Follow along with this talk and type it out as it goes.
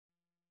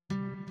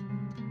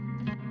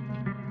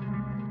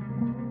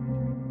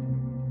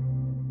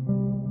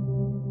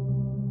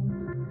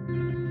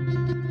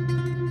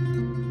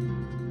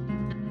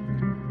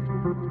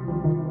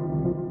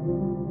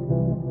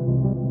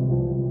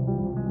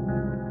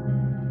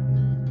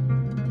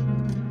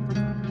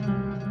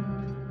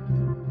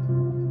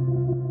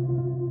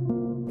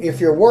if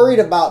you're worried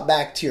about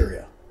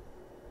bacteria,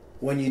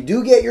 when you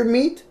do get your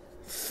meat,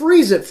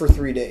 freeze it for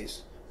 3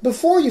 days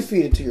before you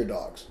feed it to your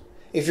dogs.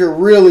 If you're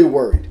really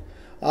worried.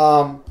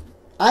 I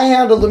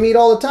handle the meat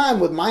all the time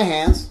with my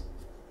hands.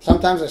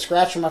 Sometimes I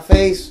scratch my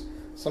face.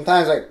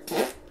 Sometimes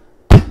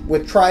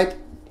with tripe.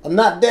 I'm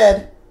not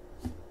dead.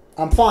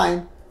 I'm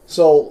fine.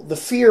 So the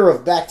fear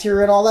of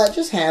bacteria and all that,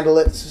 just handle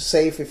it. It's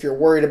safe if you're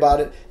worried about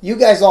it. You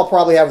guys all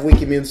probably have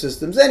weak immune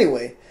systems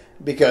anyway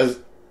because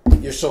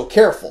you're so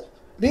careful.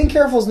 Being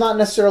careful is not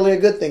necessarily a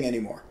good thing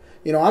anymore.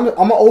 You know, I'm an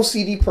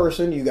OCD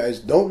person. You guys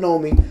don't know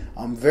me.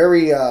 I'm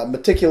very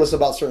meticulous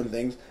about certain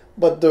things.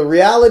 But the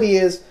reality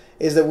is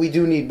that we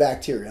do need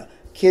bacteria.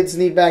 Kids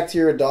need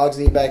bacteria. Dogs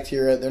need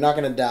bacteria. They're not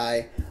going to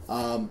die.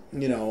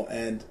 You know,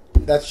 and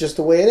that's just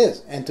the way it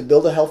is. And to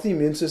build a healthy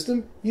immune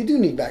system, you do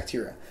need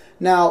bacteria.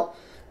 Now,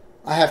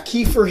 I have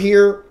kefir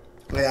here.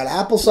 I got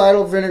apple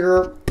cider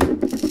vinegar.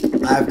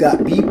 I've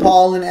got bee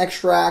pollen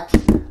extract.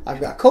 I've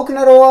got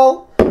coconut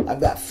oil.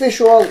 I've got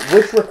fish oil,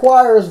 which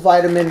requires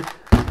vitamin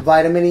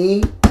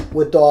E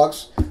with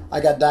dogs. I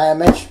got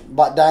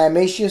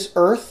diatomaceous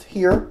earth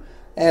here.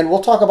 And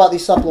we'll talk about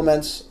these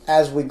supplements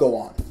as we go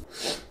on.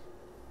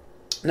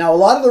 Now, a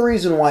lot of the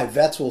reason why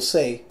vets will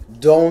say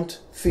don't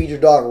feed your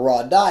dog a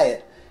raw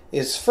diet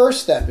is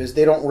first step is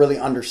they don't really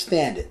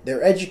understand it.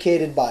 They're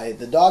educated by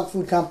the dog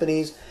food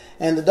companies,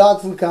 and the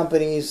dog food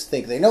companies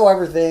think they know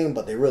everything,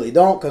 but they really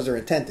don't because their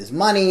intent is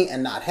money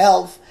and not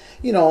health.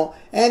 You know,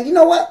 and you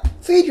know what?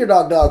 Feed your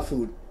dog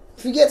food.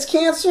 If he gets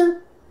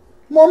cancer,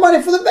 more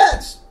money for the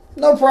vets.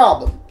 No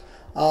problem.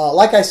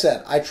 Like I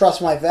said, I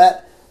trust my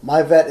vet.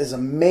 My vet is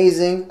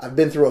amazing. I've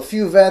been through a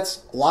few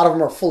vets. A lot of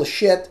them are full of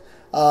shit.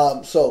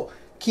 So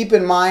keep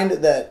in mind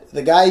that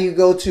the guy you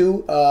go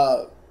to,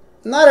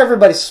 not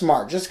everybody's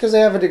smart. Just because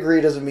they have a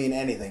degree doesn't mean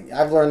anything.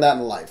 I've learned that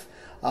in life.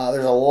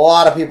 There's a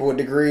lot of people with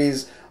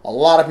degrees, a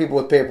lot of people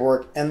with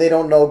paperwork, and they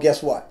don't know,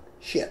 guess what?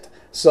 Shit.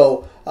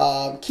 So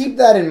keep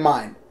that in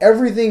mind.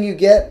 Everything you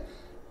get,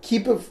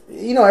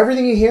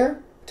 everything you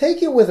hear,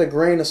 take it with a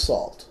grain of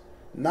salt.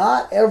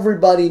 Not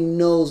everybody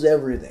knows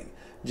everything.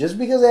 Just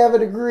because they have a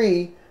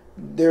degree,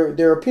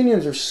 their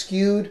opinions are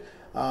skewed.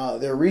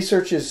 Their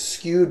research is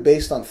skewed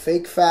based on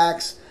fake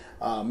facts,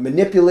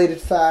 manipulated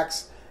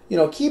facts. You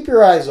know, keep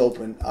your eyes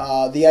open.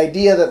 The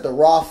idea that the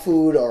raw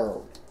food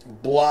or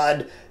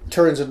blood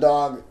turns a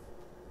dog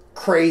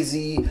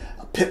crazy,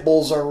 pit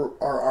bulls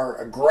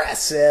are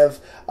aggressive.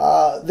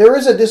 There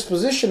is a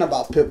disposition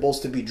about pit bulls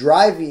to be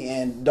drivey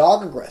and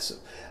dog aggressive.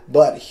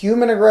 But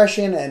human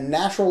aggression and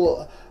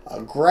natural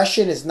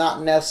aggression is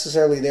not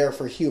necessarily there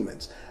for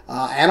humans.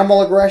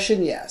 Animal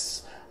aggression,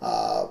 yes.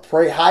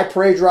 High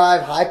prey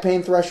drive, high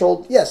pain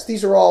threshold, yes.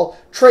 These are all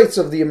traits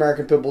of the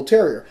American Pit Bull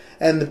Terrier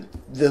and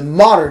the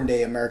modern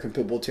day American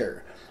Pit Bull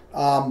Terrier.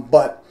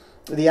 But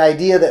the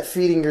idea that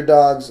feeding your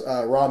dogs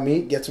raw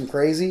meat gets them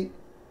crazy,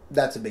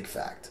 that's a big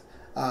fact.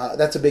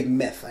 That's a big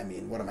myth. I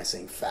mean, what am I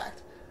saying?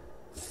 Fact.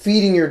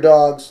 Feeding your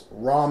dogs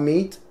raw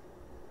meat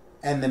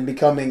and then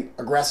becoming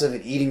aggressive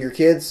and eating your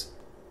kids,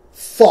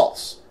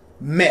 false.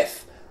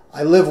 Myth.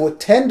 I live with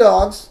 10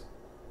 dogs.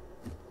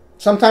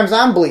 Sometimes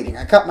I'm bleeding.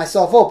 I cut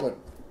myself open.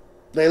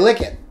 They lick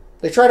it.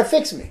 They try to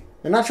fix me.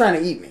 They're not trying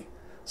to eat me.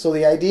 So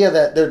the idea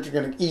that they're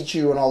going to eat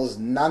you and all this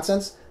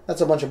nonsense, that's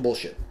a bunch of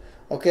bullshit.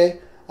 Okay?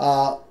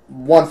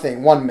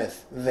 One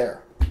myth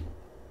there.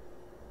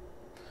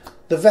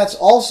 The vets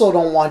also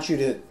don't want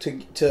you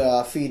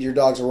to feed your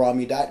dogs a raw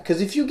meat diet,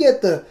 because if you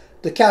get the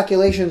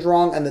calculations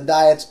wrong and the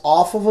diet's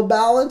off of a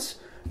balance,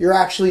 you're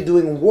actually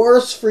doing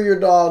worse for your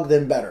dog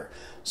than better.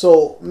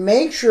 So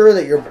make sure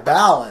that your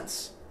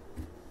balance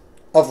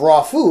of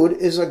raw food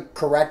is a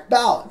correct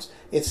balance.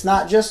 It's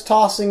not just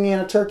tossing in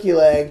a turkey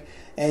leg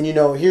and,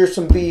 here's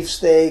some beef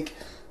steak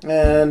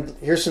and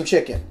here's some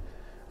chicken.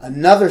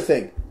 Another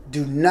thing,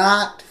 do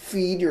not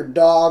feed your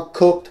dog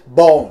cooked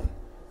bone.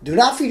 Do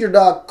not feed your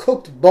dog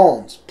cooked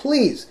bones,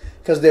 please,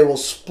 because they will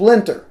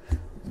splinter.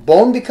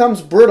 Bone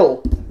becomes brittle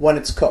when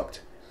it's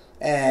cooked.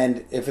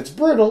 And if it's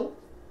brittle,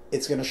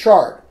 it's going to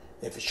shard.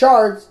 If it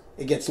shards,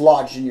 it gets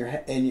lodged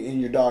in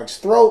your dog's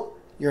throat,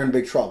 you're in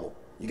big trouble.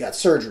 You got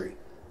surgery.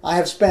 I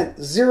have spent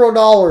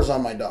 $0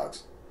 on my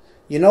dogs.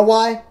 You know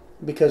why?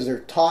 Because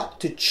they're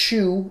taught to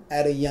chew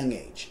at a young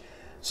age.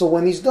 So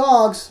when these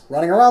dogs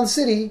running around the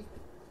city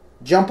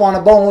jump on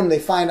a bone they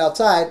find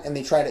outside and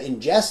they try to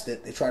ingest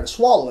it, they try to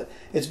swallow it,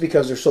 it's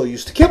because they're so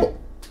used to kibble.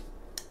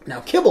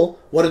 Now kibble,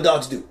 what do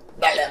dogs do?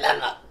 Blah, blah, blah,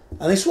 blah.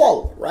 And they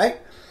swallow it, right?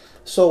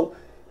 So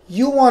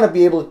you want to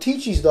be able to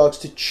teach these dogs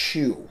to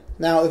chew.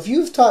 Now, if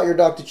you've taught your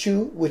dog to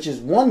chew, which is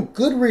one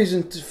good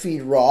reason to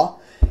feed raw,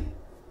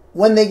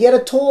 when they get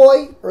a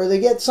toy or they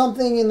get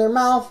something in their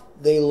mouth,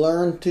 they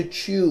learn to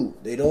chew.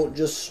 They don't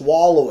just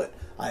swallow it.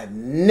 I have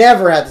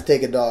never had to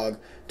take a dog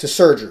to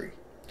surgery.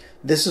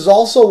 This is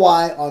also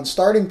why on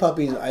starting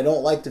puppies, I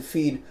don't like to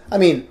feed,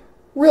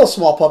 real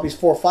small puppies,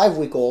 4 or 5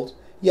 week olds,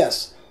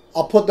 yes,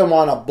 I'll put them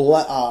on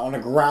a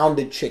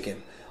grounded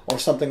chicken or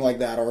something like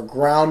that, or a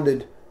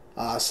grounded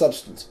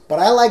substance. But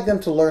I like them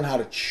to learn how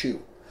to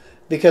chew.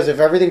 Because if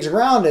everything's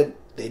grounded,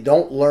 they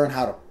don't learn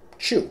how to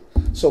chew.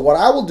 So what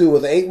I will do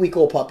with an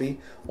 8-week-old puppy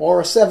or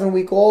a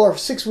 7-week-old or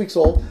 6 weeks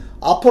old,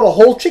 I'll put a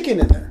whole chicken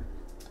in there,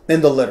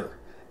 in the litter.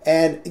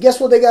 And guess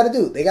what they got to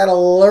do? They got to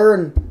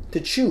learn to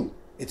chew.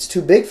 It's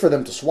too big for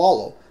them to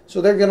swallow.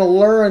 So they're going to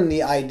learn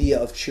the idea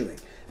of chewing.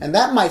 And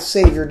that might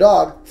save your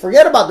dog.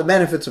 Forget about the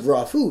benefits of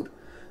raw food.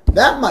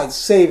 That might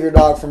save your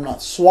dog from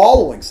not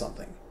swallowing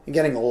something and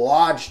getting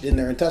lodged in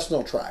their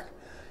intestinal tract.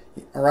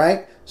 All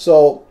right?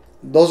 So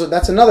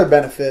that's another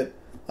benefit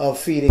of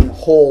feeding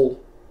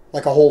whole,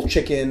 like a whole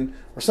chicken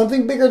or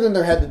something bigger than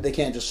their head that they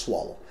can't just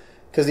swallow.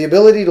 Because the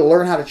ability to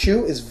learn how to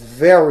chew is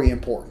very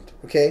important.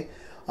 Okay?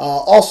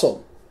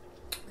 Also,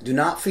 do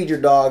not feed your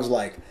dogs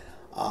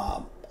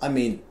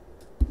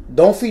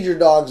don't feed your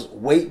dogs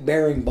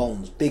weight-bearing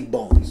bones, big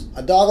bones.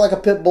 A dog like a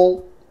pit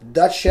bull,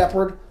 Dutch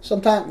Shepherd, some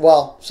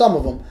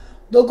of them,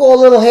 they'll go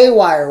a little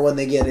haywire when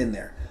they get in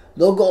there.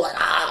 They'll go like,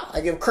 I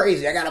get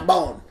crazy, I got a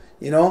bone,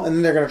 and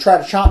then they're going to try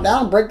to chomp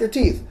down and break their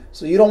teeth.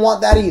 So you don't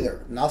want that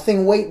either.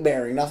 Nothing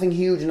weight-bearing, nothing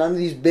huge, none of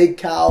these big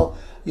cow,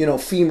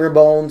 femur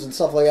bones and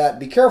stuff like that.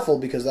 Be careful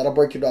because that'll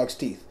break your dog's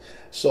teeth.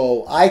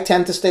 So I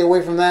tend to stay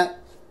away from that.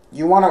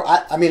 You want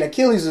to,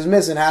 Achilles is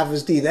missing half of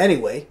his teeth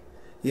anyway,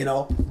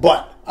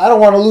 but I don't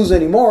want to lose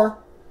any more.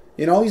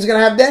 He's going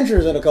to have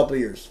dentures in a couple of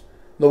years,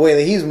 the way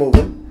that he's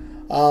moving.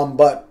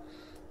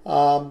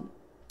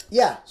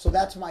 Yeah, so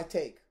that's my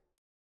take.